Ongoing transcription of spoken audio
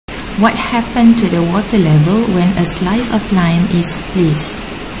What happened to the water level when a slice of lime is placed?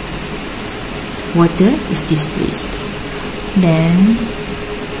 Water is displaced. Then,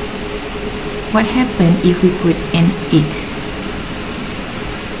 what happened if we put an egg?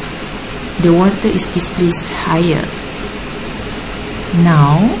 The water is displaced higher.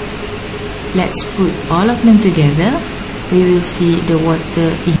 Now, let's put all of them together. We will see the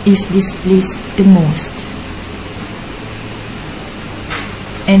water is displaced the most.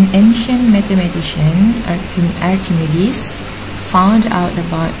 An ancient mathematician, Archimedes, found out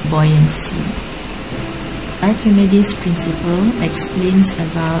about buoyancy. Archimedes Principle explains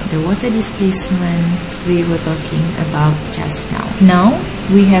about the water displacement we were talking about just now. Now,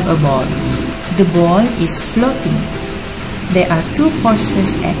 we have a ball. The ball is floating. There are two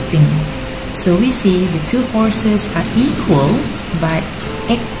forces acting. So we see the two forces are equal but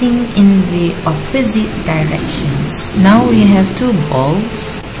acting in the opposite directions. Now we have two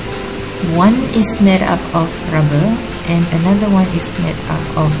balls. One is made up of rubber and another one is made up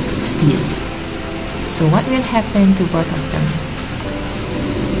of steel. So what will happen to both of them?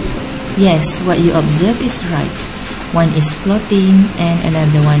 Yes, what you observe is right. One is floating and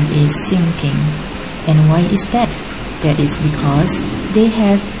another one is sinking. And why is that? That is because they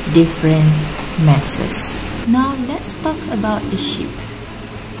have different masses. Now let's talk about a ship.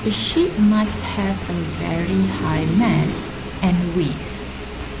 A ship must have a very high mass and weight,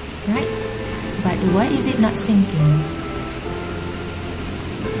 right? But why is it not sinking?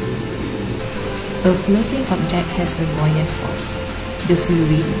 A floating object has a buoyant force. The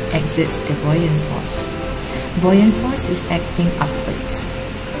fluid exerts the buoyant force. Buoyant force is acting upwards.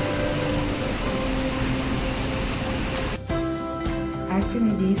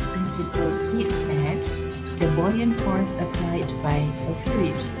 Archimedes' principle states that the buoyant force applied by a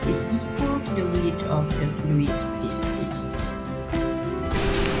fluid is equal to the weight of the fluid displaced.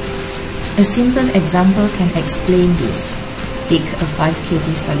 A simple example can explain this. Take a 5 kg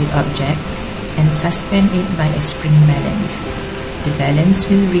solid object and suspend it by a spring balance. The balance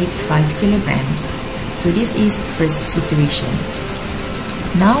will read 5 kilograms. So this is the first situation.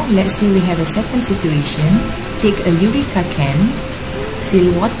 Now let's say we have a second situation. Take a Eureka can,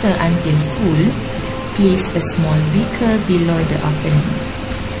 fill water until full, place a small beaker below the opening.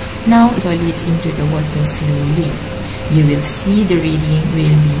 Now solid into the water slowly. You will see the reading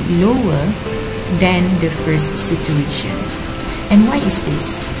will be lower than the first situation. And why is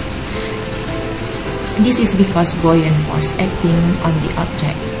this? This is because buoyant force acting on the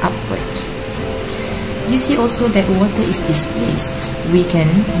object upward. You see also that water is displaced. We can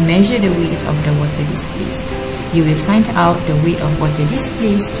measure the weight of the water displaced. You will find out the weight of water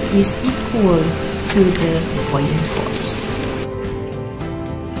displaced is equal to the buoyant force.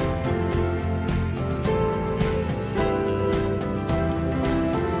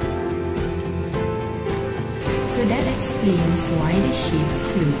 So that explains why the ship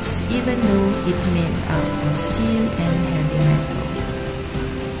floats even though it's made out of steel and heavy metals.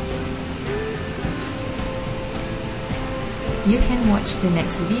 You can watch the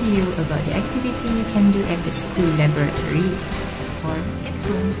next video about the activity you can do at the school laboratory or at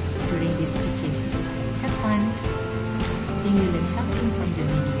home during this weekend. Have fun! Think you learned something from the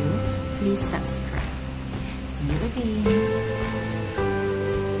video? Please subscribe. See you again!